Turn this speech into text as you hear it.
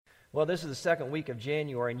Well, this is the second week of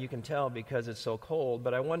January, and you can tell because it's so cold,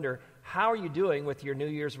 but I wonder, how are you doing with your New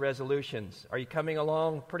Year's resolutions? Are you coming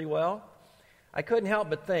along pretty well? I couldn't help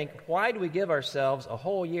but think, why do we give ourselves a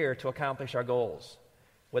whole year to accomplish our goals?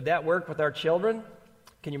 Would that work with our children?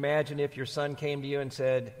 Can you imagine if your son came to you and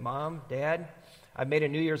said, Mom, Dad, I've made a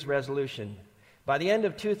New Year's resolution. By the end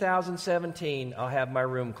of 2017, I'll have my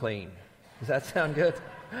room clean. Does that sound good?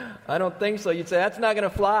 I don't think so. You'd say, that's not going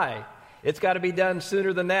to fly. It's got to be done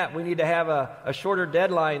sooner than that. We need to have a shorter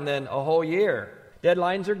deadline than a whole year.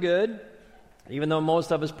 Deadlines are good, even though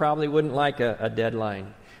most of us probably wouldn't like a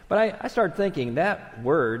deadline. But I started thinking, that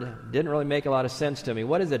word didn't really make a lot of sense to me.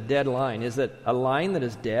 What is a deadline? Is it a line that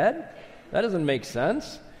is dead? That doesn't make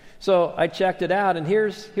sense. So I checked it out, and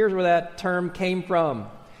here's where that term came from.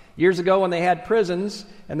 Years ago when they had prisons,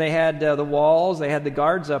 and they had the walls, they had the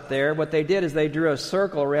guards up there, what they did is they drew a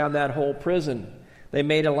circle around that whole prison. They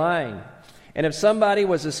made a line. And if somebody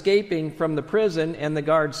was escaping from the prison and the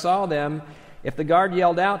guard saw them, if the guard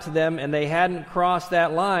yelled out to them and they hadn't crossed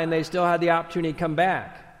that line, they still had the opportunity to come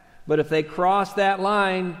back. But if they crossed that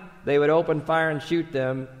line, they would open fire and shoot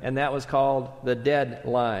them, and that was called the dead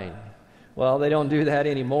line. Well, they don't do that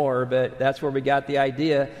anymore, but that's where we got the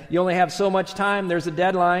idea. You only have so much time. There's a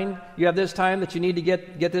deadline. You have this time that you need to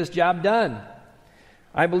get this job done.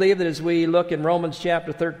 I believe that as we look in Romans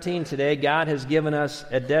chapter 13 today, God has given us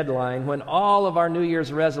a deadline when all of our New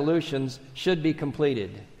Year's resolutions should be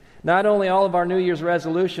completed. Not only all of our New Year's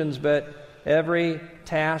resolutions, but every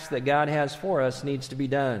task that God has for us needs to be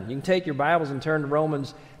done. You can take your Bibles and turn to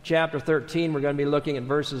Romans chapter 13. We're going to be looking at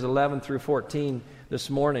verses 11 through 14 this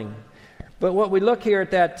morning. But what we look here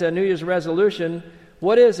at that New Year's resolution,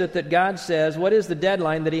 what is it that God says? What is the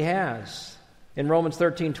deadline that He has? In Romans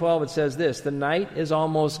 13:12 it says this, the night is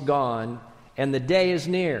almost gone and the day is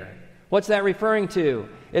near. What's that referring to?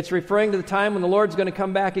 It's referring to the time when the Lord's going to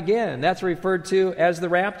come back again. That's referred to as the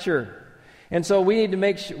rapture. And so we need to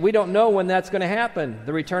make sure, we don't know when that's going to happen.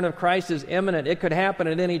 The return of Christ is imminent. It could happen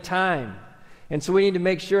at any time. And so we need to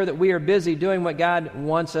make sure that we are busy doing what God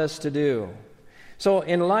wants us to do. So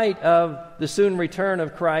in light of the soon return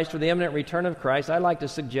of Christ, or the imminent return of Christ, I'd like to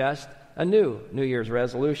suggest a New Year's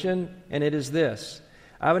resolution, and it is this.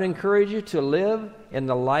 I would encourage you to live in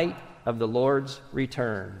the light of the Lord's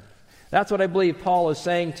return. That's what I believe Paul is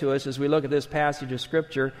saying to us as we look at this passage of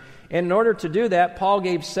Scripture. And in order to do that, Paul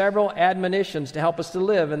gave several admonitions to help us to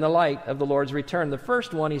live in the light of the Lord's return. The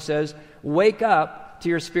first one, he says, wake up to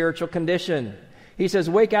your spiritual condition. He says,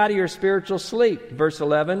 wake out of your spiritual sleep. Verse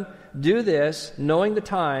 11, do this, knowing the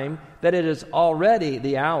time that it is already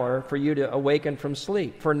the hour for you to awaken from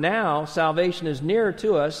sleep. For now, salvation is nearer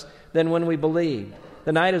to us than when we believed.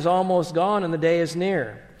 The night is almost gone and the day is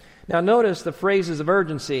near. Now notice the phrases of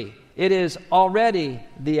urgency. It is already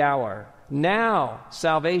the hour. Now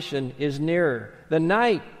salvation is nearer. The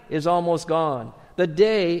night is almost gone. The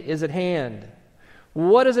day is at hand.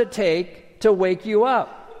 What does it take to wake you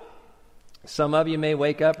up? Some of you may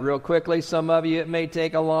wake up real quickly. Some of you, it may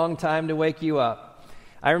take a long time to wake you up.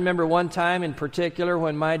 I remember one time in particular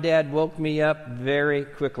when my dad woke me up very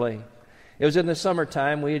quickly. It was in the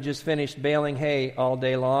summertime. We had just finished baling hay all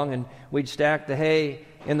day long, and we'd stacked the hay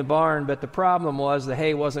in the barn, but the problem was the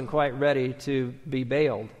hay wasn't quite ready to be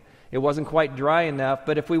baled. It wasn't quite dry enough,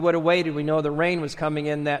 but if we would have waited, we know the rain was coming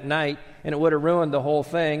in that night, and it would have ruined the whole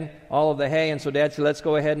thing, all of the hay, and so Dad said, let's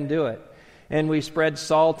go ahead and do it. And we spread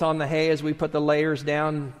salt on the hay as we put the layers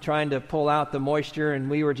down, trying to pull out the moisture, and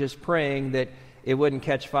we were just praying that it wouldn't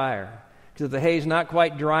catch fire. Because if the hay's not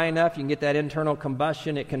quite dry enough, you can get that internal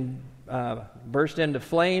combustion. It can burst into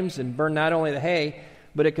flames and burn not only the hay,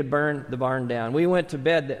 but it could burn the barn down. We went to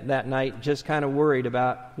bed that night just kind of worried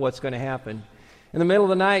about what's going to happen. In the middle of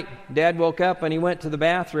the night, Dad woke up and he went to the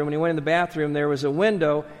bathroom. When he went in the bathroom, there was a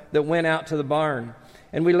window that went out to the barn.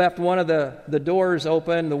 And we left one of the doors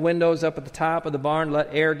open, the windows up at the top of the barn, let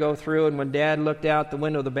air go through. And when Dad looked out the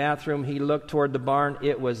window of the bathroom, he looked toward the barn.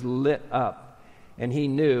 It was lit up. And he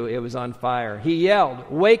knew it was on fire. He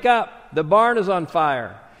yelled, "Wake up! The barn is on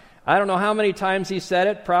fire!" I don't know how many times he said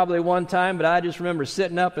it, probably one time, but I just remember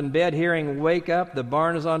sitting up in bed hearing, "Wake up, the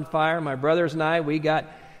barn is on fire." My brothers and I, we got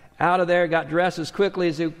out of there, got dressed as quickly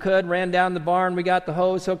as we could, ran down the barn. We got the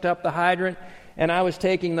hose, hooked up the hydrant, and I was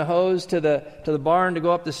taking the hose to the barn to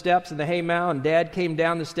go up the steps of the hay mow, and Dad came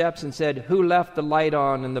down the steps and said, "Who left the light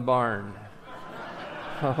on in the barn?"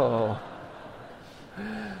 Oh,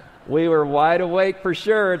 we were wide awake for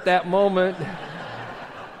sure at that moment.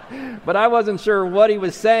 But I wasn't sure what he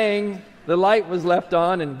was saying. The light was left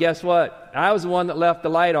on, and guess what? I was the one that left the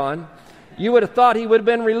light on. You would have thought he would have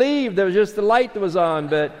been relieved. There was just the light that was on,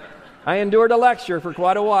 but I endured a lecture for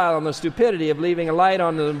quite a while on the stupidity of leaving a light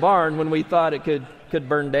on the barn when we thought it could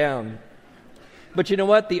burn down. But you know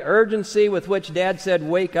what? The urgency with which Dad said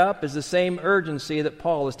wake up is the same urgency that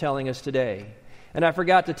Paul is telling us today. And I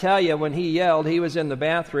forgot to tell you, when he yelled, he was in the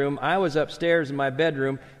bathroom. I was upstairs in my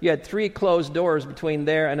bedroom. You had 3 closed doors between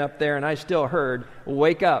there and up there, and I still heard,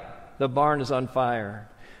 wake up, the barn is on fire.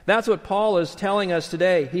 That's what Paul is telling us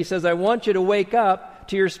today. He says, I want you to wake up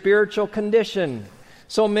to your spiritual condition.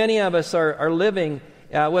 So many of us are living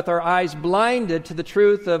with our eyes blinded to the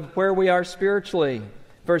truth of where we are spiritually.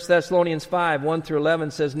 1 Thessalonians 5, 1 through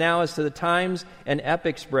 11 says, Now as to the times and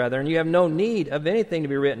epochs, brethren, you have no need of anything to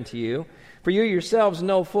be written to you, for you yourselves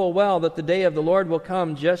know full well that the day of the Lord will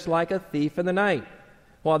come just like a thief in the night.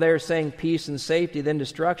 While they are saying peace and safety, then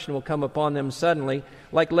destruction will come upon them suddenly,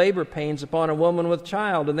 like labor pains upon a woman with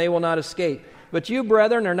child, and they will not escape. But you,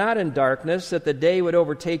 brethren, are not in darkness, that the day would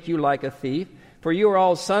overtake you like a thief, for you are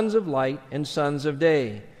all sons of light and sons of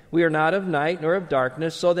day. We are not of night nor of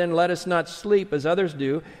darkness, so then let us not sleep as others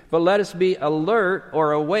do, but let us be alert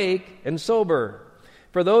or awake and sober.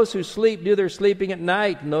 For those who sleep do their sleeping at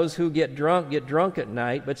night, and those who get drunk at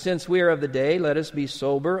night. But since we are of the day, let us be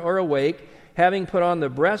sober or awake, having put on the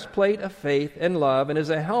breastplate of faith and love, and as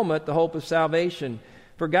a helmet the hope of salvation.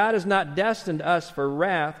 For God has not destined us for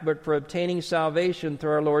wrath, but for obtaining salvation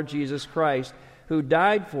through our Lord Jesus Christ, who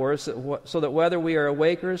died for us, so that whether we are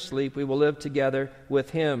awake or asleep, we will live together with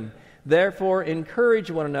Him. Therefore,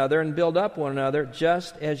 encourage one another and build up one another,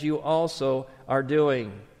 just as you also are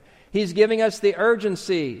doing. He's giving us the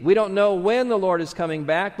urgency. We don't know when the Lord is coming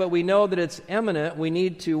back, but we know that it's imminent. We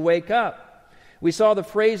need to wake up. We saw the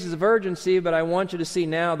phrases of urgency, but I want you to see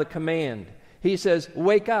now the command. He says,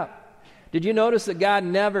 wake up. Did you notice that God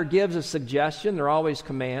never gives a suggestion? They're always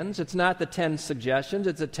commands. It's not the 10 suggestions,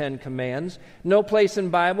 it's the 10 commands. No place in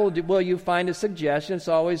the Bible will you find a suggestion. It's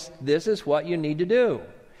always, this is what you need to do.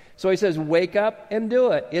 So he says, wake up and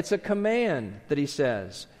do it. It's a command that he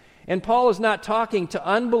says. And Paul is not talking to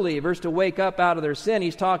unbelievers to wake up out of their sin.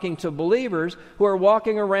 He's talking to believers who are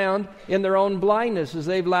walking around in their own blindness as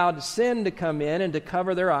they've allowed sin to come in and to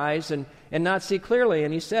cover their eyes and not see clearly.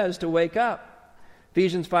 And he says to wake up.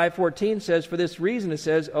 Ephesians 5:14 says, for this reason it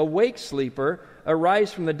says, awake, sleeper,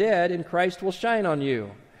 arise from the dead, and Christ will shine on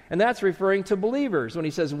you. And that's referring to believers. When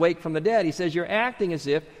he says wake from the dead, he says you're acting as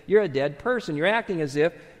if you're a dead person. You're acting as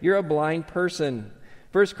if you're a blind person.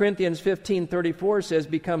 1 Corinthians 15:34 says,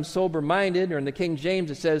 become sober-minded, or in the King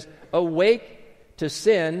James it says, awake to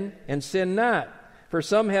sin and sin not. For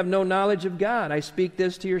some have no knowledge of God. I speak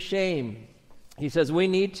this to your shame. He says we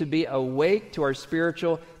need to be awake to our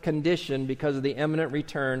spiritual condition because of the imminent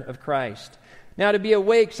return of Christ. Now, to be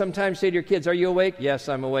awake, sometimes say to your kids, are you awake? Yes,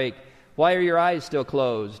 I'm awake. Why are your eyes still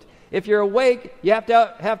closed? If you're awake, you have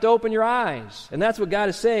to open your eyes. And that's what God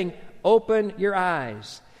is saying, open your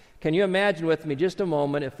eyes. Can you imagine with me just a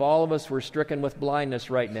moment if all of us were stricken with blindness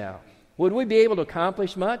right now? Would we be able to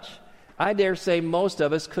accomplish much? I dare say most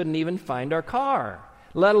of us couldn't even find our car,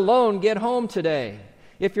 let alone get home today.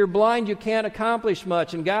 If you're blind, you can't accomplish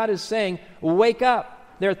much. And God is saying, wake up.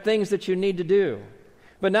 There are things that you need to do.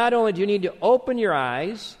 But not only do you need to open your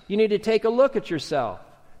eyes, you need to take a look at yourself.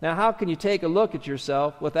 Now, how can you take a look at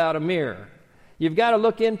yourself without a mirror? You've got to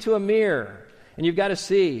look into a mirror. And you've got to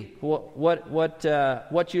see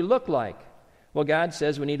what you look like. Well, God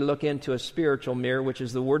says we need to look into a spiritual mirror, which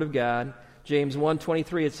is the Word of God. James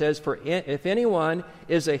 1:23, it says, for if anyone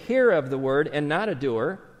is a hearer of the Word and not a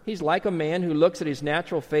doer, he's like a man who looks at his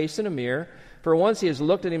natural face in a mirror. For once he has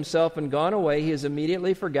looked at himself and gone away, he has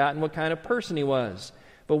immediately forgotten what kind of person he was.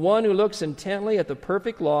 But one who looks intently at the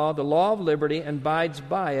perfect law, the law of liberty, and abides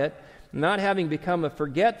by it, not having become a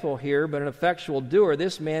forgetful hearer, but an effectual doer,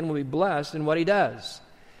 this man will be blessed in what he does.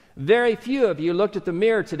 Very few of you looked at the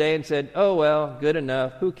mirror today and said, oh, well, good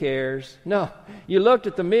enough, who cares? No, you looked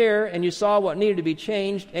at the mirror and you saw what needed to be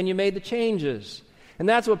changed and you made the changes. And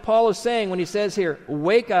that's what Paul is saying when he says here,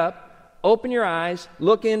 wake up, open your eyes,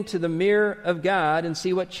 look into the mirror of God and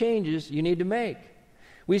see what changes you need to make.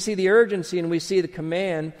 We see the urgency and we see the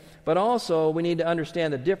command, but also we need to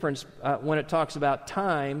understand the difference when it talks about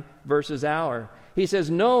time versus hour. He says,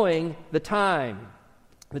 knowing the time.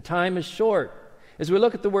 The time is short. As we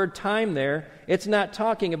look at the word time there, it's not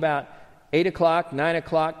talking about 8 o'clock, 9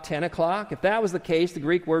 o'clock, 10 o'clock. If that was the case, the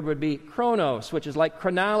Greek word would be chronos, which is like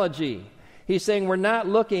chronology. He's saying we're not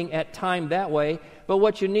looking at time that way, but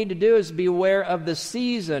what you need to do is be aware of the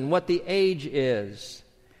season, what the age is.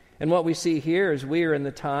 And what we see here is we are in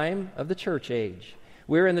the time of the church age.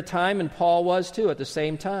 We're in the time, and Paul was too, at the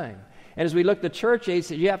same time. And as we look at the church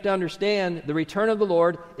age, you have to understand the return of the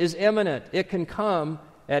Lord is imminent. It can come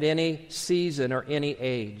at any season or any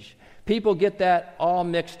age. People get that all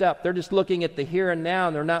mixed up. They're just looking at the here and now,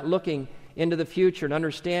 and they're not looking into the future and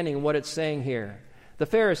understanding what it's saying here. The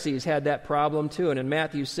Pharisees had that problem too, and in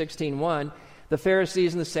Matthew 16:1, the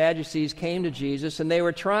Pharisees and the Sadducees came to Jesus, and they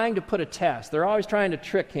were trying to put a test. They're always trying to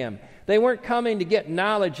trick him. They weren't coming to get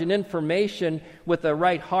knowledge and information with the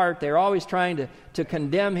right heart. They were always trying to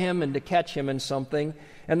condemn him and to catch him in something.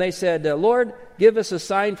 And they said, Lord, give us a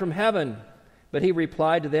sign from heaven. But he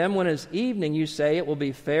replied to them, when it is evening, you say it will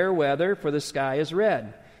be fair weather, for the sky is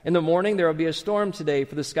red. In the morning there will be a storm today,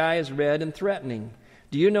 for the sky is red and threatening.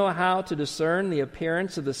 Do you know how to discern the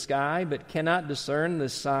appearance of the sky, but cannot discern the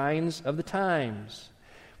signs of the times?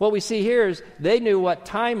 What we see here is they knew what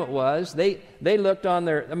time it was. They looked on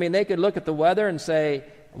they could look at the weather and say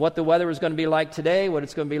what the weather was going to be like today, what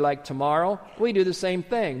it's going to be like tomorrow. We do the same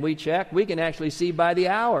thing. We check. We can actually see by the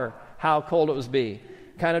hour how cold it was be.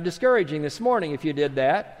 Kind of discouraging this morning if you did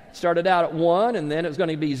that. Started out at 1, and then it was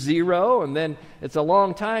going to be 0, and then it's a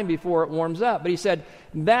long time before it warms up. But he said,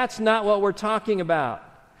 that's not what we're talking about.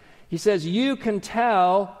 He says, you can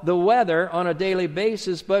tell the weather on a daily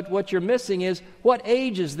basis, but what you're missing is, what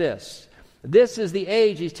age is this? This is the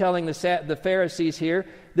age, he's telling the Pharisees here,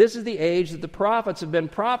 this is the age that the prophets have been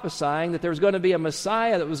prophesying, that there's going to be a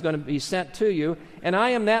Messiah that was going to be sent to you, and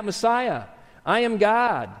I am that Messiah. I am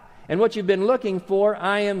God. And what you've been looking for,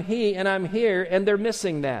 I am He, and I'm here, and they're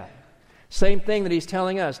missing that. Same thing that he's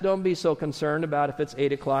telling us. Don't be so concerned about if it's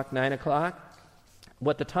 8 o'clock, 9 o'clock.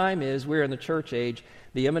 What the time is, we're in the church age.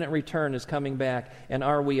 The imminent return is coming back. And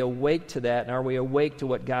are we awake to that? And are we awake to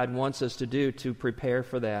what God wants us to do to prepare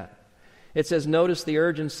for that? It says, notice the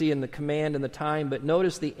urgency and the command and the time, but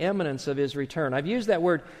notice the imminence of His return. I've used that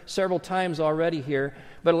word several times already here,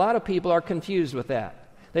 but a lot of people are confused with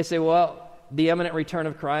that. They say, well, the imminent return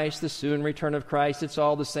of Christ, the soon return of Christ, it's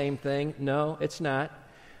all the same thing. No, it's not.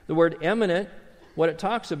 The word imminent, what it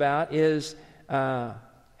talks about is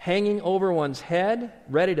hanging over one's head,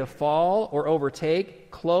 ready to fall or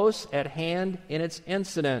overtake, close at hand in its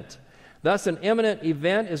incident. Thus, an imminent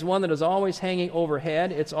event is one that is always hanging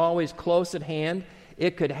overhead. It's always close at hand.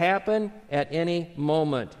 It could happen at any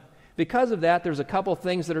moment. Because of that, there's a couple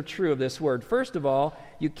things that are true of this word. First of all,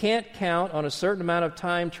 you can't count on a certain amount of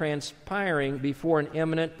time transpiring before an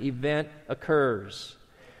imminent event occurs.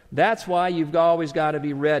 That's why you've always got to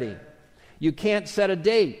be ready. You can't set a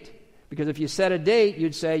date, because if you set a date,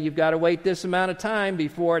 you'd say you've got to wait this amount of time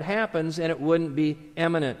before it happens, and it wouldn't be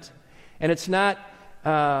imminent. And it's not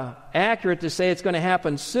accurate to say it's going to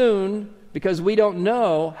happen soon, because we don't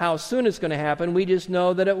know how soon it's going to happen. We just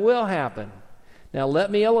know that it will happen. Now,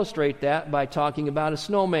 let me illustrate that by talking about a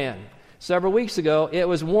snowman. Several weeks ago, it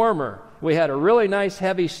was warmer. We had a really nice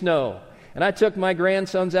heavy snow. And I took my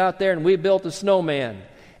grandsons out there, and we built a snowman.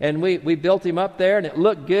 And we built him up there, and it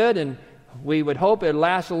looked good, and we would hope it would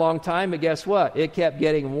last a long time, but guess what? It kept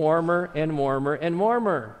getting warmer and warmer and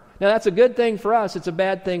warmer. Now, that's a good thing for us. It's a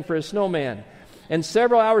bad thing for a snowman. And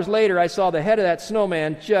several hours later, I saw the head of that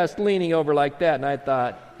snowman just leaning over like that, and I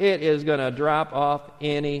thought, it is going to drop off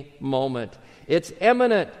any moment. It's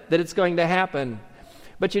imminent that it's going to happen.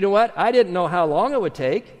 But you know what? I didn't know how long it would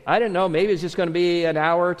take. I didn't know. Maybe it's just going to be an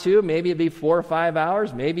hour or two. Maybe it'd be 4 or 5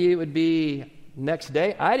 hours. Maybe it would be next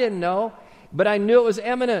day. I didn't know. But I knew it was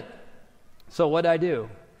imminent. So what did I do?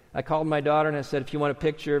 I called my daughter and I said, if you want a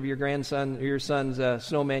picture of your grandson or your son's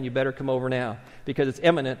snowman, you better come over now, because it's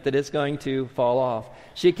imminent that it's going to fall off.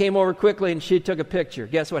 She came over quickly and she took a picture.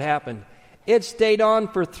 Guess what happened? It stayed on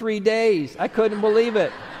for 3 days. I couldn't believe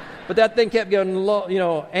it. But that thing kept going low,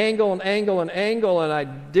 angle and angle and angle, and I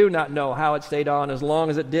do not know how it stayed on as long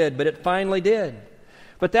as it did, but it finally did.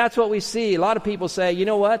 But that's what we see. A lot of people say, you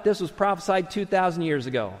know what? This was prophesied 2,000 years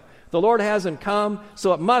ago. The Lord hasn't come,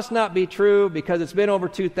 so it must not be true because it's been over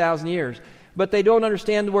 2,000 years. But they don't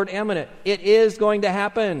understand the word imminent. It is going to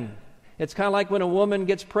happen. It's kind of like when a woman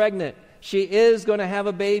gets pregnant. She is going to have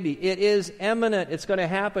a baby. It is imminent. It's going to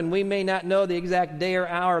happen. We may not know the exact day or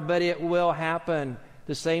hour, but it will happen.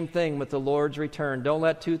 The same thing with the Lord's return. Don't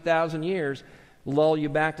let 2,000 years lull you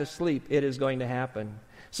back to sleep. It is going to happen.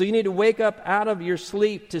 So you need to wake up out of your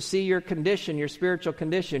sleep to see your condition, your spiritual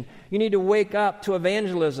condition. You need to wake up to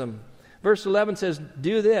evangelism. Verse 11 says,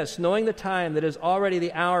 do this, knowing the time that is already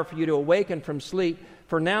the hour for you to awaken from sleep,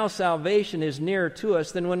 for now salvation is nearer to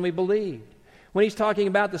us than when we believed. When he's talking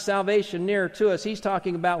about the salvation nearer to us, he's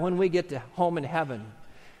talking about when we get to home in heaven.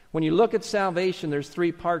 When you look at salvation, there's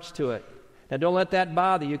 3 parts to it. Now, don't let that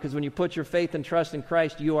bother you, because when you put your faith and trust in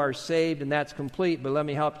Christ, you are saved, and that's complete. But let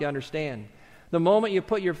me help you understand. The moment you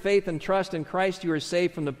put your faith and trust in Christ, you are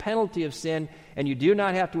saved from the penalty of sin, and you do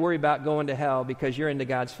not have to worry about going to hell because you're into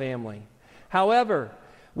God's family. However,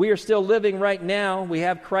 We are still living right now. We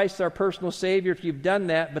have Christ our personal Savior if you've done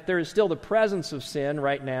that, but there is still the presence of sin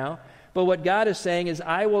right now. But what God is saying is,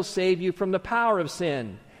 I will save you from the power of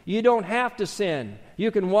sin. You don't have to sin.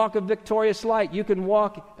 You can walk a victorious life. You can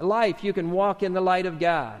walk life. You can walk in the light of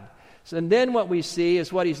God. So, and then what we see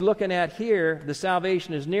is what he's looking at here. The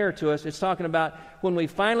salvation is near to us. It's talking about when we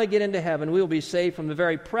finally get into heaven, we will be saved from the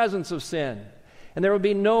very presence of sin. And there will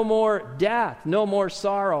be no more death, no more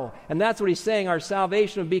sorrow. And that's what he's saying. Our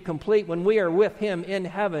salvation will be complete when we are with him in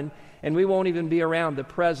heaven, and we won't even be around the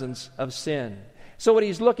presence of sin. So what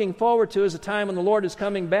he's looking forward to is a time when the Lord is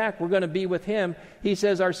coming back. We're going to be with him. He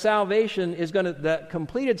says our salvation is the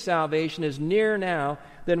completed salvation is nearer now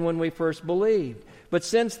than when we first believed. But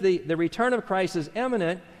since the return of Christ is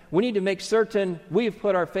imminent, we need to make certain we've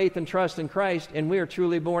put our faith and trust in Christ and we are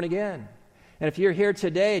truly born again. And if you're here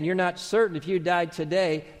today and you're not certain if you died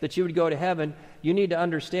today that you would go to heaven, you need to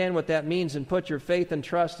understand what that means and put your faith and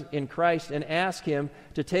trust in Christ and ask him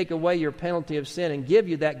to take away your penalty of sin and give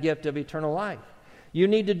you that gift of eternal life. You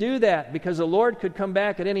need to do that because the Lord could come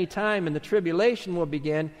back at any time and the tribulation will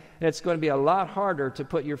begin, and it's going to be a lot harder to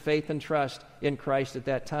put your faith and trust in Christ at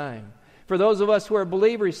that time. For those of us who are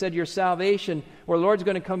believers, he said your salvation, or the Lord's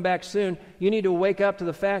going to come back soon, you need to wake up to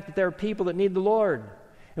the fact that there are people that need the Lord.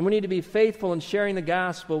 And we need to be faithful in sharing the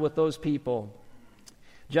gospel with those people.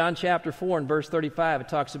 John chapter 4 and verse 35, it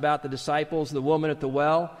talks about the disciples, the woman at the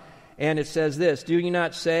well. And it says this, do you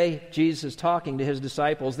not say, Jesus is talking to his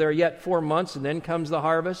disciples, there are yet 4 months and then comes the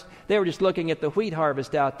harvest? They were just looking at the wheat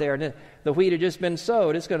harvest out there, and the wheat had just been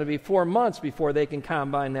sowed. It's going to be 4 months before they can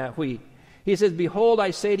combine that wheat. He says, behold,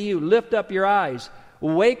 I say to you, lift up your eyes,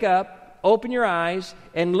 wake up, open your eyes,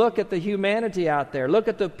 and look at the humanity out there. Look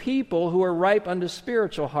at the people who are ripe unto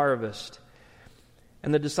spiritual harvest.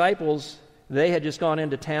 And the disciples, they had just gone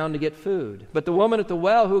into town to get food. But the woman at the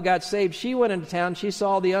well who got saved, she went into town. She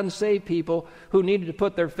saw the unsaved people who needed to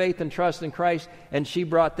put their faith and trust in Christ, and she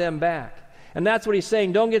brought them back. And that's what he's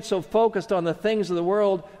saying. Don't get so focused on the things of the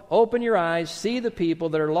world. Open your eyes, see the people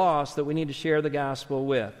that are lost that we need to share the gospel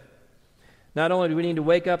with. Not only do we need to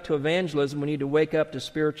wake up to evangelism, we need to wake up to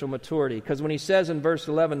spiritual maturity. Because when he says in verse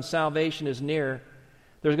 11, salvation is near,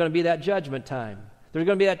 there's going to be that judgment time. There's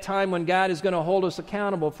going to be that time when God is going to hold us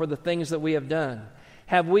accountable for the things that we have done.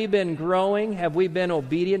 Have we been growing? Have we been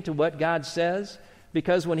obedient to what God says?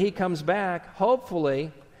 Because when he comes back,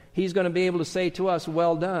 hopefully, he's going to be able to say to us,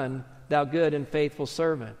 well done, thou good and faithful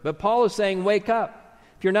servant. But Paul is saying, wake up.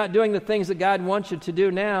 If you're not doing the things that God wants you to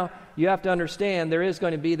do now, you have to understand there is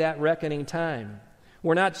going to be that reckoning time.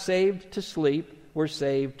 We're not saved to sleep, we're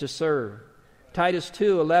saved to serve. Titus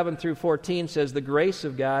 2:11 through 14 says, the grace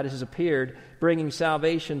of God has appeared, bringing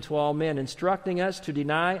salvation to all men, instructing us to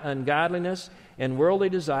deny ungodliness and worldly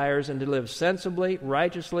desires and to live sensibly,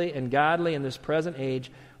 righteously, and godly in this present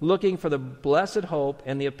age, looking for the blessed hope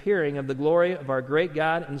and the appearing of the glory of our great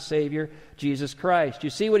God and Savior, Jesus Christ. You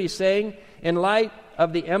see what he's saying? In light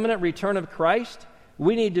of the imminent return of Christ,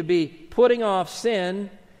 we need to be putting off sin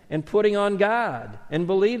and putting on God and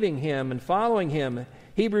believing him and following him.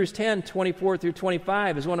 Hebrews 10:24 through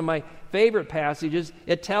 25 is one of my favorite passages.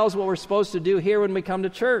 It tells what we're supposed to do here when we come to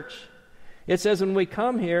church. It says when we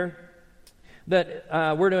come here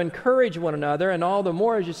that we're to encourage one another, and all the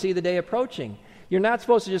more as you see the day approaching. You're not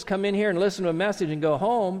supposed to just come in here and listen to a message and go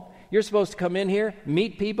home. You're supposed to come in here,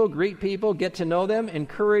 meet people, greet people, get to know them,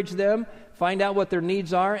 encourage them, find out what their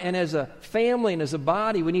needs are, and as a family and as a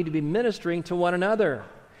body, we need to be ministering to one another.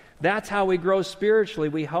 That's how we grow spiritually.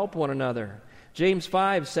 We help one another. James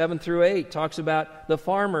 5:7 through 8 talks about the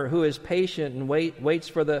farmer who is patient and waits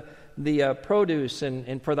for the produce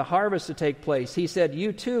and for the harvest to take place. He said,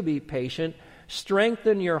 you too be patient.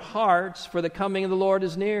 Strengthen your hearts, for the coming of the Lord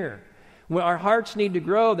is near. When our hearts need to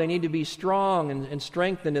grow, they need to be strong and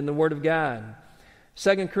strengthened in the Word of God.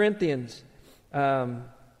 2 Corinthians 5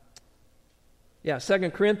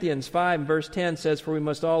 and verse 10 says, for we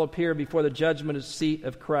must all appear before the judgment seat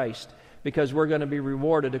of Christ, because we're going to be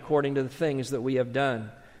rewarded according to the things that we have done.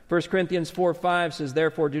 1 Corinthians 4:5 says,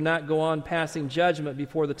 therefore do not go on passing judgment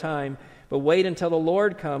before the time, but wait until the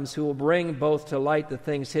Lord comes, who will bring both to light the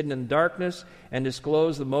things hidden in darkness and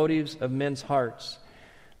disclose the motives of men's hearts.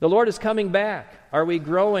 The Lord is coming back. Are we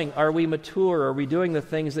growing? Are we mature? Are we doing the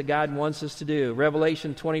things that God wants us to do?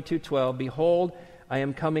 Revelation 22:12, behold, I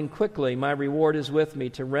am coming quickly. My reward is with me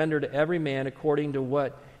to render to every man according to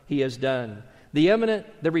what he has done.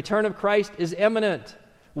 The return of Christ is imminent.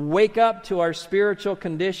 Wake up to our spiritual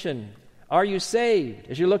condition. Are you saved?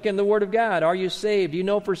 As you look in the Word of God, are you saved? You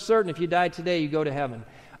know for certain if you die today, you go to heaven.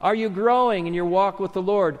 Are you growing in your walk with the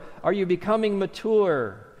Lord? Are you becoming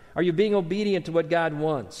mature? Are you being obedient to what God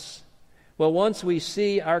wants? Well, once we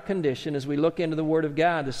see our condition as we look into the Word of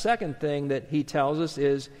God, the second thing that he tells us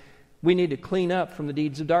is we need to clean up from the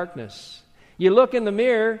deeds of darkness. You look in the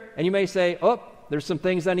mirror and you may say, oh, there's some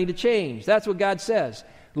things I need to change. That's what God says.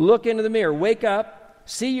 Look into the mirror, wake up,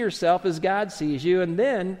 see yourself as God sees you, and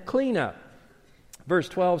then clean up. Verse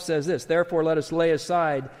 12 says this, therefore let us lay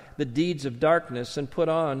aside the deeds of darkness and put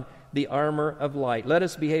on the armor of light. Let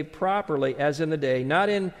us behave properly as in the day, not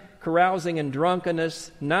in carousing and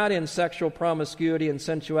drunkenness, not in sexual promiscuity and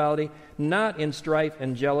sensuality, not in strife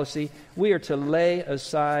and jealousy. We are to lay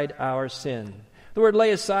aside our sin. The word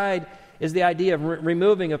lay aside is the idea of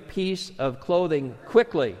removing a piece of clothing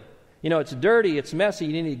quickly. You know, it's dirty, it's messy,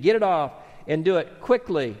 you need to get it off and do it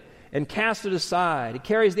quickly and cast it aside. It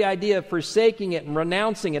carries the idea of forsaking it and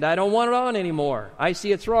renouncing it. I don't want it on anymore. I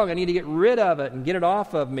see it's wrong. I need to get rid of it and get it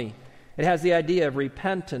off of me. It has the idea of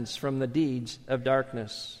repentance from the deeds of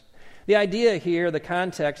darkness. The idea here, the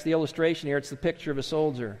context, the illustration here, it's the picture of a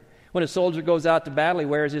soldier. When a soldier goes out to battle, he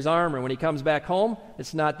wears his armor. When he comes back home,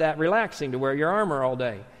 it's not that relaxing to wear your armor all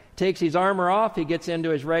day. Takes his armor off, he gets into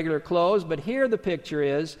his regular clothes. But here the picture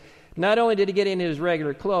is, not only did he get into his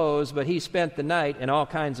regular clothes, but he spent the night in all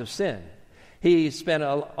kinds of sin. He spent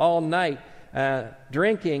all night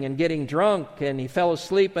drinking and getting drunk, and he fell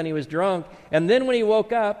asleep when he was drunk. And then when he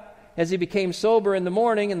woke up, as he became sober in the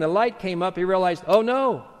morning and the light came up, he realized, oh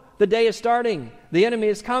no, the day is starting. The enemy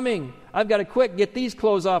is coming. I've got to quick get these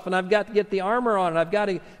clothes off, and I've got to get the armor on, and I've got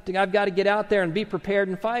to get out there and be prepared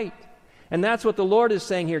and fight. And that's what the Lord is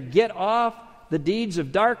saying here. Get off the deeds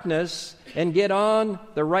of darkness and get on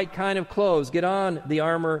the right kind of clothes. Get on the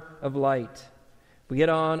armor of light. We get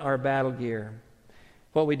on our battle gear.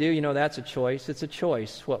 What we do, you know, that's a choice. It's a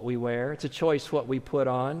choice what we wear. It's a choice what we put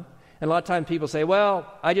on. And a lot of times people say, well,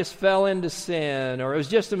 I just fell into sin, or it was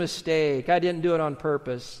just a mistake. I didn't do it on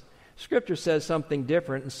purpose. Scripture says something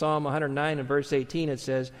different. In Psalm 109 and verse 18 it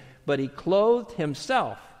says, but he clothed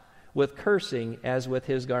himself with cursing as with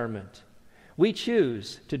his garment. We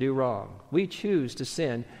choose to do wrong. We choose to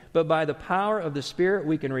sin. But by the power of the Spirit,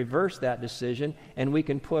 we can reverse that decision and we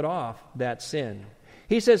can put off that sin.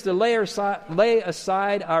 He says to lay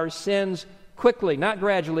aside our sins quickly, not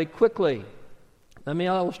gradually, quickly. Let me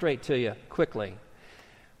illustrate to you quickly.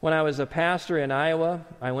 When I was a pastor in Iowa,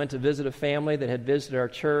 I went to visit a family that had visited our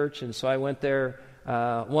church, and so I went there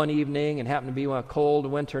one evening, and happened to be a cold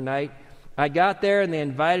winter night. I got there, and they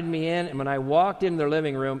invited me in, and when I walked into their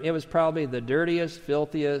living room, it was probably the dirtiest,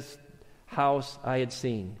 filthiest house I had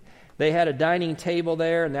seen. They had a dining table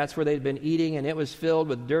there, and that's where they'd been eating, and it was filled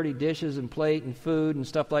with dirty dishes and plate and food and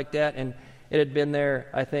stuff like that, and it had been there,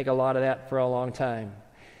 I think, a lot of that for a long time.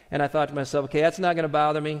 And I thought to myself, okay, that's not going to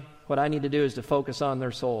bother me. What I need to do is to focus on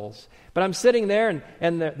their souls. But I'm sitting there,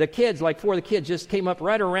 and the kids, like four of the kids, just came up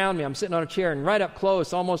right around me. I'm sitting on a chair and right up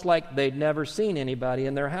close, almost like they'd never seen anybody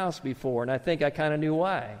in their house before. And I think I kind of knew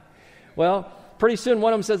why. Well, pretty soon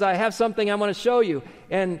one of them says, I have something I want to show you.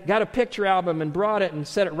 And got a picture album and brought it and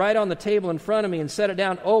set it right on the table in front of me and set it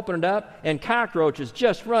down, opened it up, and cockroaches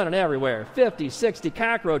just running everywhere. 50, 60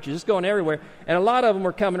 cockroaches just going everywhere. And a lot of them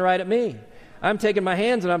were coming right at me. I'm taking my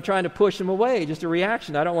hands and I'm trying to push them away, just a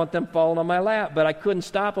reaction. I don't want them falling on my lap, but I couldn't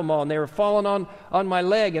stop them all. And they were falling on my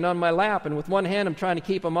leg and on my lap. And with one hand, I'm trying to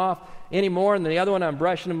keep them off anymore. And the other one, I'm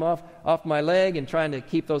brushing them off my leg and trying to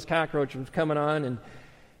keep those cockroaches from coming on.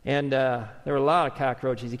 And there were a lot of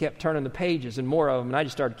cockroaches. He kept turning the pages and more of them. And I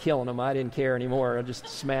just started killing them. I didn't care anymore. I was just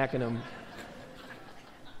smacking them.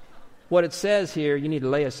 What it says here, you need to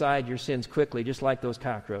lay aside your sins quickly, just like those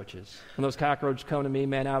cockroaches. When those cockroaches come to me,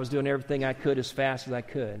 man, I was doing everything I could as fast as I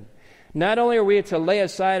could. Not only are we to lay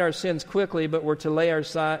aside our sins quickly, but we're to lay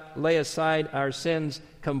aside our sins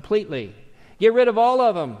completely. Get rid of all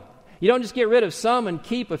of them. You don't just get rid of some and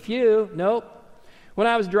keep a few. Nope. When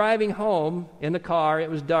I was driving home in the car,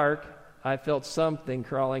 it was dark. I felt something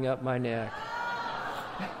crawling up my neck.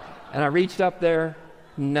 And I reached up there,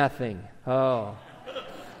 nothing. Oh.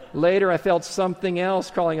 Later, I felt something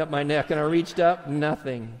else crawling up my neck, and I reached up,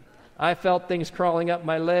 nothing. I felt things crawling up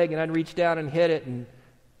my leg, and I'd reach down and hit it, and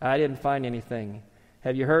I didn't find anything.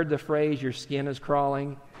 Have you heard the phrase, your skin is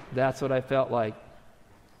crawling? That's what I felt like.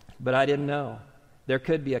 But I didn't know. There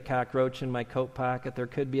could be a cockroach in my coat pocket. There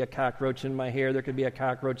could be a cockroach in my hair. There could be a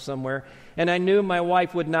cockroach somewhere. And I knew my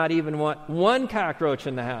wife would not even want one cockroach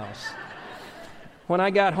in the house. When I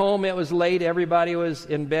got home, it was late. Everybody was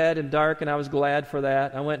in bed and dark, and I was glad for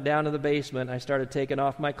that. I went down to the basement. I started taking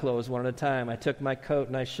off my clothes one at a time. I took my coat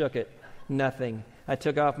and I shook it. Nothing. I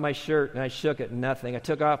took off my shirt and I shook it. Nothing. I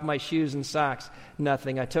took off my shoes and socks.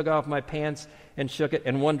 Nothing. I took off my pants and shook it,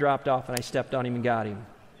 and one dropped off, and I stepped on him and got him.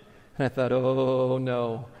 And I thought, oh,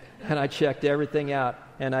 no. And I checked everything out,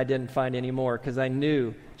 and I didn't find any more because I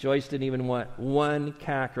knew Joyce didn't even want one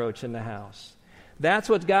cockroach in the house. That's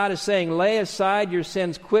what God is saying. Lay aside your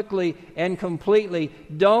sins quickly and completely.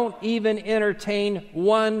 Don't even entertain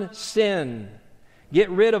one sin. Get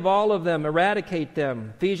rid of all of them. Eradicate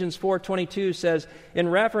them. Ephesians 4:22 says, in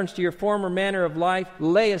reference to your former manner of life,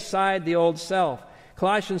 lay aside the old self.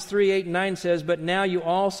 Colossians 3:8-9 says, but now you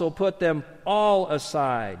also put them all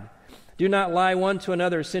aside. Do not lie one to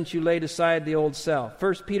another, since you laid aside the old self.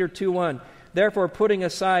 1 Peter 2:1, therefore putting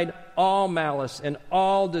aside all malice and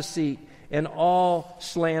all deceit and all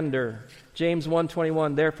slander. James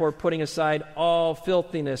 1:21, therefore putting aside all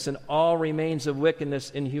filthiness and all remains of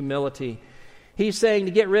wickedness and humility. He's saying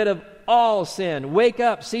to get rid of all sin. Wake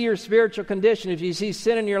up, see your spiritual condition. If you see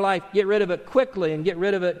sin in your life, get rid of it quickly and get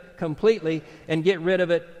rid of it completely and get rid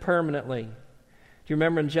of it permanently. Do you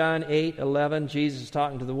remember in John 8:11, Jesus is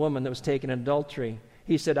talking to the woman that was taken in adultery.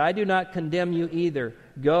 He said, I do not condemn you either.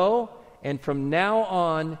 Go, and from now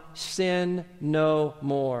on, sin no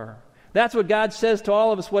more. That's what God says to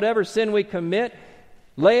all of us. Whatever sin we commit,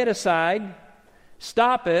 lay it aside,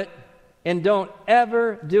 stop it, and don't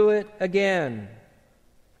ever do it again.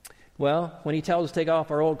 Well, when he tells us to take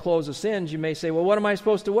off our old clothes of sins, you may say, well, what am I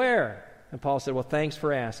supposed to wear? And Paul said, well, thanks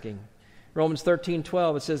for asking. Romans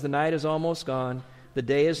 13:12, it says, the night is almost gone, the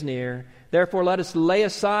day is near. Therefore, let us lay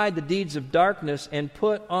aside the deeds of darkness and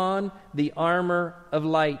put on the armor of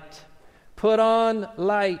light. Put on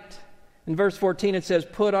light. In verse 14, it says,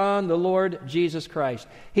 put on the Lord Jesus Christ.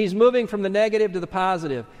 He's moving from the negative to the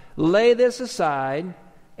positive. Lay this aside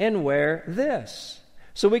and wear this.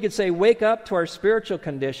 So we could say, wake up to our spiritual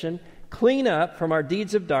condition, clean up from our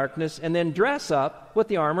deeds of darkness, and then dress up with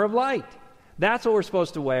the armor of light. That's what we're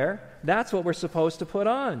supposed to wear. That's what we're supposed to put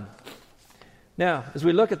on. Now, as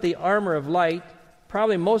we look at the armor of light,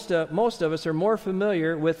 probably most of us are more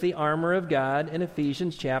familiar with the armor of God in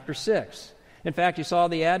Ephesians chapter 6. In fact, you saw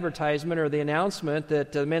the advertisement or the announcement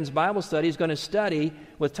that the men's Bible study is going to study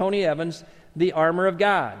with Tony Evans the armor of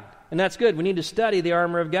God. And that's good. We need to study the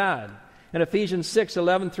armor of God. In Ephesians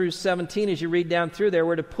 6:11-17, as you read down through there,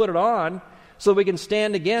 we're to put it on so we can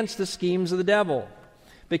stand against the schemes of the devil.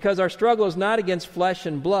 Because our struggle is not against flesh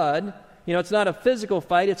and blood. You know, it's not a physical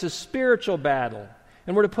fight, it's a spiritual battle.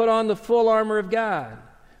 And we're to put on the full armor of God.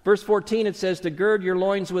 Verse 14, it says to gird your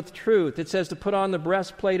loins with truth. It says to put on the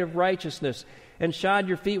breastplate of righteousness and shod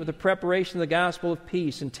your feet with the preparation of the gospel of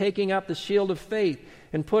peace, and taking up the shield of faith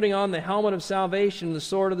and putting on the helmet of salvation and the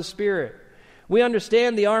sword of the Spirit. We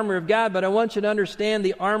understand the armor of God, but I want you to understand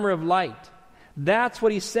the armor of light. That's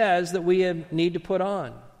what he says that we need to put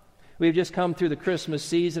on. We've just come through the Christmas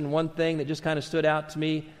season. One thing that just kind of stood out to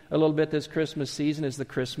me a little bit this Christmas season is the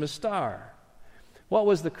Christmas star. What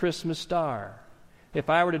was the Christmas star? If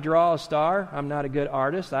I were to draw a star, I'm not a good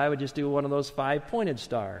artist, I would just do one of those 5-pointed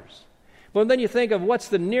stars. Well, then you think of what's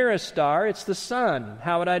the nearest star? It's the sun.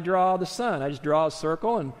 How would I draw the sun? I just draw a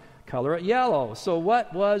circle and color it yellow. So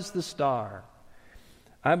what was the star?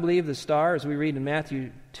 I believe the star, as we read in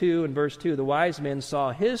Matthew 2 and verse 2, the wise men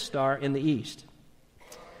saw his star in the east.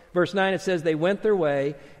 Verse 9, it says, they went their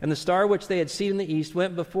way, and the star which they had seen in the east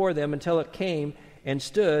went before them until it came and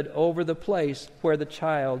stood over the place where the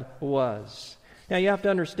child was. Now you have to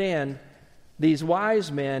understand, these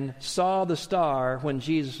wise men saw the star when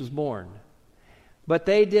Jesus was born. But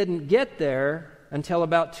they didn't get there until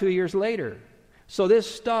about 2 years later. So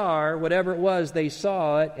this star, whatever it was, they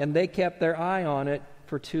saw it, and they kept their eye on it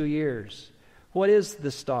for 2 years. What is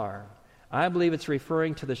the star? I believe it's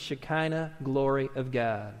referring to the Shekinah glory of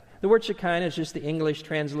God. The word Shekinah is just the English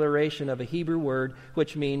transliteration of a Hebrew word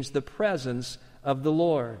which means the presence of the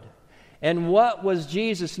Lord. And what was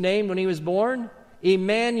Jesus named when he was born?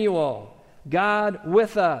 Emmanuel, God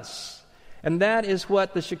with us. And that is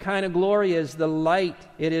what the Shekinah glory is, the light.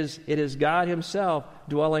 It is God himself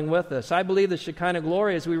dwelling with us. I believe the Shekinah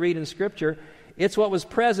glory, as we read in Scripture, it's what was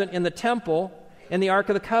present in the temple in the Ark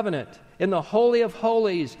of the Covenant. In the Holy of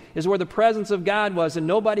Holies is where the presence of God was, and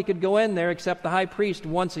nobody could go in there except the high priest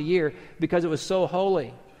once a year because it was so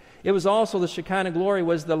holy. It was also the Shekinah glory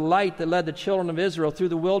was the light that led the children of Israel through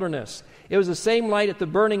the wilderness. It was the same light at the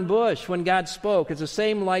burning bush when God spoke. It's the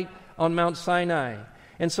same light on Mount Sinai.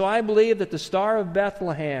 And so I believe that the Star of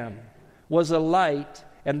Bethlehem was a light,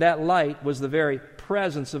 and that light was the very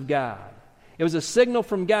presence of God. It was a signal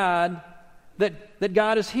from God that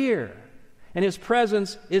God is here, and his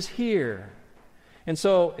presence is here. And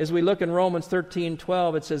so as we look in Romans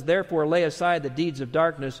 13:12, it says, therefore lay aside the deeds of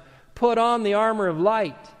darkness, put on the armor of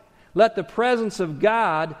light. Let the presence of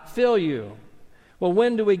God fill you. Well,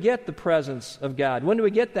 when do we get the presence of God? When do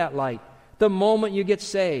we get that light? The moment you get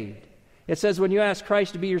saved. It says when you ask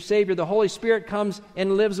Christ to be your Savior, the Holy Spirit comes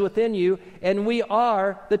and lives within you, and we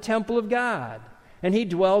are the temple of God, and He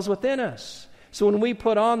dwells within us. So when we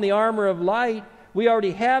put on the armor of light, we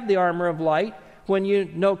already have the armor of light when you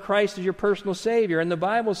know Christ as your personal Savior. And the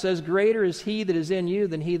Bible says, greater is He that is in you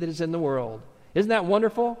than he that is in the world. Isn't that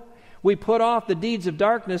wonderful? We put off the deeds of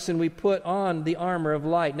darkness and we put on the armor of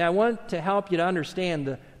light. Now I want to help you to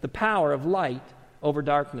understand the power of light over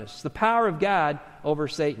darkness, the power of God over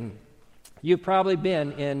Satan. You've probably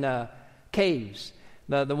been in caves.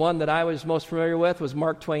 The one that I was most familiar with was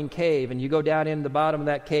Mark Twain Cave, and you go down in the bottom of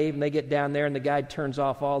that cave, and they get down there, and the guide turns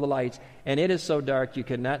off all the lights, and it is so dark you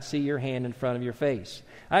could not see your hand in front of your face.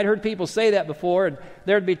 I'd heard people say that before, and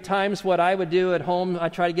there'd be times what I would do at home,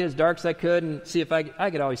 I'd try to get as dark as I could and see if I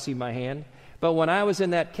could always see my hand. But when I was in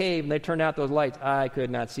that cave and they turned out those lights, I could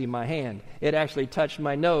not see my hand. It actually touched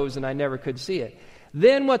my nose, and I never could see it.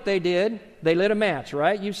 Then what they did, they lit a match,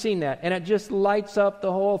 right? You've seen that. And it just lights up the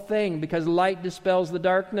whole thing because light dispels the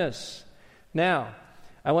darkness. Now,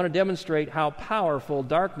 I want to demonstrate how powerful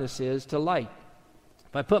darkness is to light.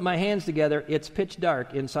 If I put my hands together, it's pitch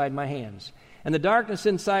dark inside my hands. And the darkness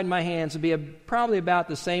inside my hands would be probably about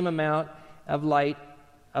the same amount of light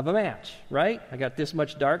of a match, right? I got this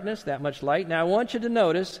much darkness, that much light. Now, I want you to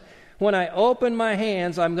notice when I open my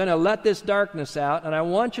hands, I'm going to let this darkness out, and I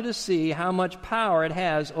want you to see how much power it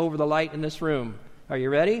has over the light in this room. Are you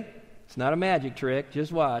ready? It's not a magic trick.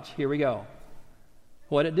 Just watch. Here we go.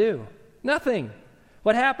 What'd it do? Nothing.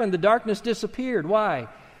 What happened? The darkness disappeared. Why?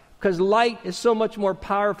 Because light is so much more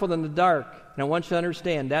powerful than the dark. And I want you to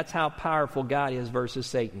understand that's how powerful God is versus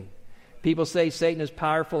Satan. People say Satan is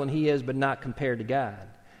powerful, and he is, but not compared to God.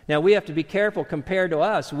 Now, we have to be careful. Compared to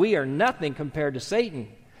us, we are nothing compared to Satan.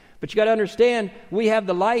 But you got to understand, we have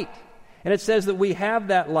the light. And it says that we have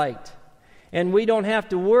that light. And we don't have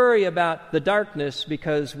to worry about the darkness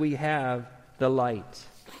because we have the light.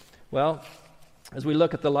 Well, as we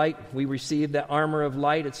look at the light, we receive the armor of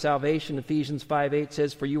light at salvation. Ephesians 5:8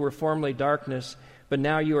 says, "For you were formerly darkness, but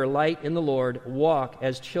now you are light in the Lord. Walk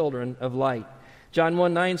as children of light." John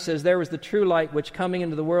 1:9 says, "There was the true light which coming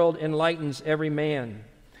into the world enlightens every man."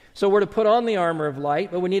 So we're to put on the armor of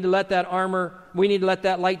light, but we need to let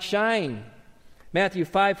that light shine. Matthew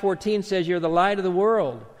 5:14 says, "You're the light of the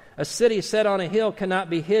world. A city set on a hill cannot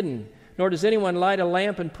be hidden, nor does anyone light a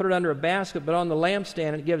lamp and put it under a basket, but on the lampstand,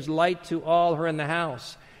 and it gives light to all who are in the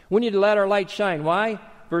house." We need to let our light shine. Why?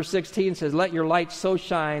 Verse 16 says, "Let your light so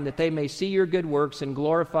shine that they may see your good works and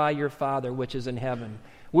glorify your Father which is in heaven."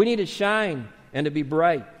 We need to shine and to be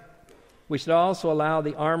bright. We should also allow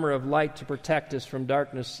the armor of light to protect us from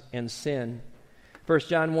darkness and sin. 1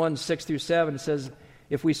 John 1:6-7 says,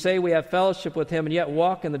 "If we say we have fellowship with him and yet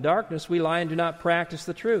walk in the darkness, we lie and do not practice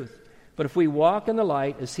the truth. But if we walk in the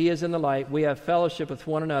light as he is in the light, we have fellowship with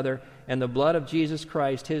one another, and the blood of Jesus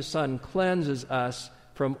Christ, his Son, cleanses us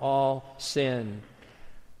from all sin."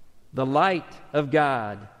 The light of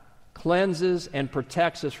God cleanses and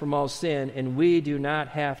protects us from all sin, and we do not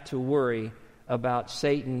have to worry about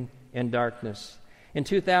Satan and darkness. In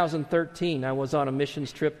 2013, I was on a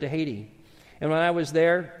missions trip to Haiti. And when I was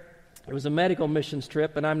there, it was a medical missions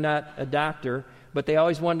trip, and I'm not a doctor, but they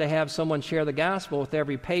always wanted to have someone share the gospel with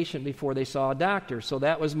every patient before they saw a doctor. So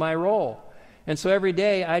that was my role. And so every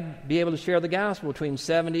day, I'd be able to share the gospel between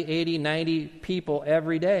 70, 80, 90 people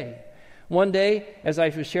every day. One day, as I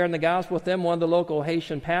was sharing the gospel with them, one of the local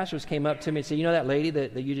Haitian pastors came up to me and said, "You know that lady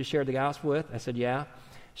that you just shared the gospel with?" I said, "Yeah."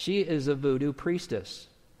 "She is a voodoo priestess."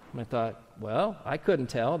 And I thought, well, I couldn't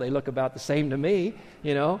tell. They look about the same to me,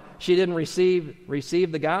 you know. She didn't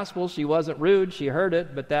receive the gospel. She wasn't rude. She heard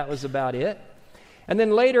it, but that was about it. And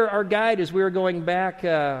then later, our guide, as we were going back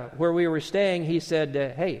where we were staying, he said,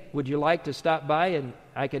 "Hey, would you like to stop by and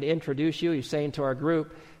I could introduce you," he's saying to our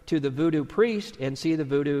group, "to the voodoo priest and see the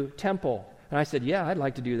voodoo temple?" And I said, "Yeah, I'd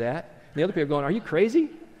like to do that." And the other people are going, "Are you crazy?"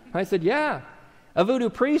 I said, "Yeah. A voodoo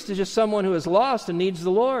priest is just someone who is lost and needs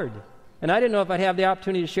the Lord." And I didn't know if I'd have the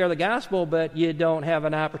opportunity to share the gospel, but you don't have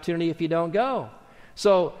an opportunity if you don't go.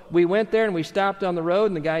 So we went there and we stopped on the road,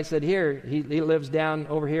 and the guy said, "Here, he lives down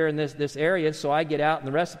over here in this area." So I get out, and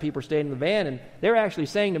the rest of the people are staying in the van, and they're actually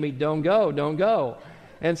saying to me, "Don't go, don't go."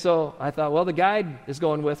 And so I thought, well, the guide is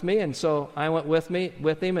going with me, and so I went with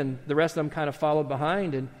him, and the rest of them kind of followed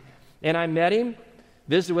behind. And I met him,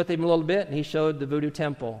 visited with him a little bit, and he showed the voodoo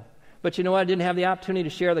temple. But you know what? I didn't have the opportunity to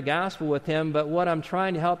share the gospel with him, but what I'm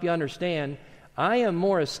trying to help you understand, I am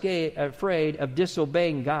more afraid of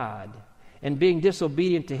disobeying God and being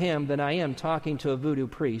disobedient to him than I am talking to a voodoo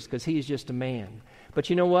priest, because he's just a man. But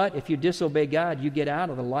you know what? If you disobey God, you get out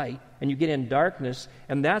of the light and you get in darkness,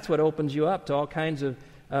 and that's what opens you up to all kinds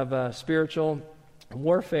of spiritual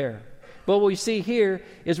warfare. But what we see here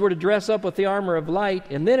is we're to dress up with the armor of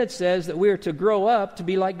light, and then it says that we are to grow up to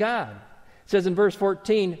be like God. It says in verse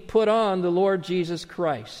 14, put on the Lord Jesus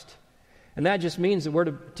Christ. And that just means that we're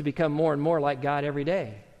to become more and more like God every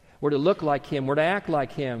day. We're to look like Him. We're to act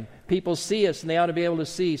like Him. People see us, and they ought to be able to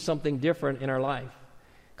see something different in our life.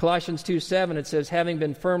 Colossians 2:7, it says, having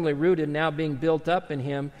been firmly rooted, now being built up in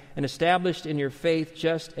Him, and established in your faith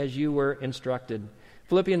just as you were instructed.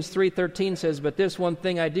 Philippians 3:13 says, but this one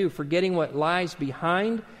thing I do, forgetting what lies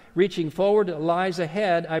behind, reaching forward to what lies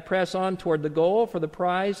ahead, I press on toward the goal for the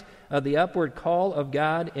prize of the upward call of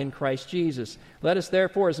God in Christ Jesus. Let us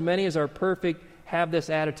therefore, as many as are perfect, have this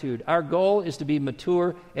attitude. Our goal is to be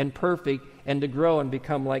mature and perfect and to grow and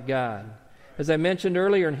become like God. As I mentioned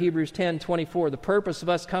earlier in Hebrews 10:24, the purpose of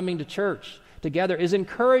us coming to church together is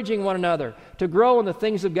encouraging one another to grow in the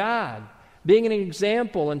things of God, being an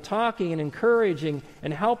example and talking and encouraging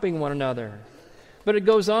and helping one another. But it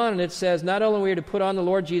goes on and it says, not only are we to put on the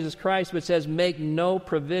Lord Jesus Christ, but it says, make no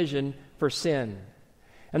provision for sin.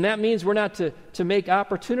 And that means we're not to make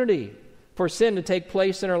opportunity for sin to take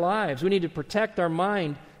place in our lives. We need to protect our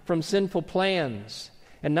mind from sinful plans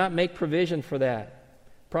and not make provision for that.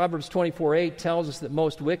 Proverbs 24:8 tells us that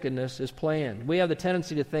most wickedness is planned. We have the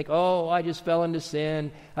tendency to think, oh, I just fell into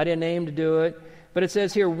sin. I didn't aim to do it. But it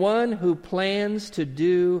says here, one who plans to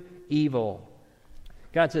do evil.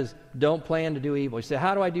 God says, don't plan to do evil. You say,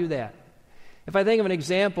 how do I do that? If I think of an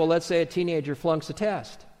example, let's say a teenager flunks a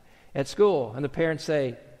test at school, and the parents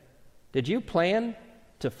say, did you plan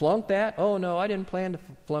to flunk that? Oh, no, I didn't plan to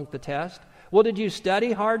flunk the test. Well, did you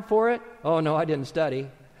study hard for it? Oh, no, I didn't study.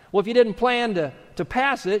 Well, if you didn't plan to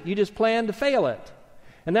pass it, you just planned to fail it.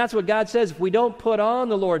 And that's what God says. If we don't put on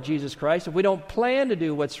the Lord Jesus Christ, if we don't plan to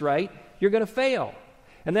do what's right, you're going to fail.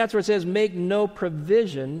 And that's where it says, make no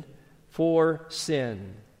provision for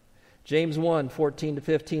sin. James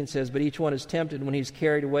 1:14-15 says, but each one is tempted when he's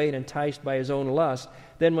carried away and enticed by his own lust.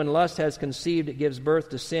 Then when lust has conceived, it gives birth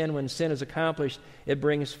to sin. When sin is accomplished, it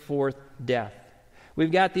brings forth death.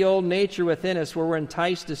 We've got the old nature within us where we're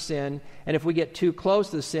enticed to sin, and if we get too close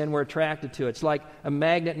to sin, we're attracted to it. It's like a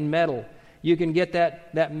magnet in metal. You can get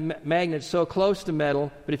that magnet so close to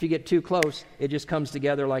metal, but if you get too close, it just comes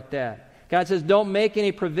together like that. God says, don't make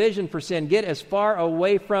any provision for sin. Get as far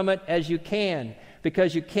away from it as you can,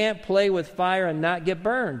 because you can't play with fire and not get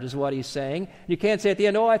burned, is what He's saying. You can't say at the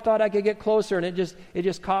end, oh, I thought I could get closer, and it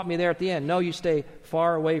just caught me there at the end. No, you stay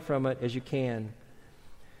far away from it as you can.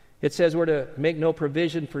 It says we're to make no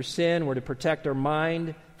provision for sin. We're to protect our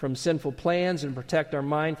mind from sinful plans and protect our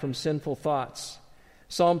mind from sinful thoughts.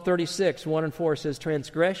 Psalm 36:1-4 says,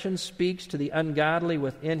 transgression speaks to the ungodly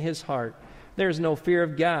within his heart. There is no fear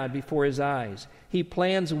of God before his eyes. He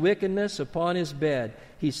plans wickedness upon his bed.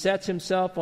 He sets himself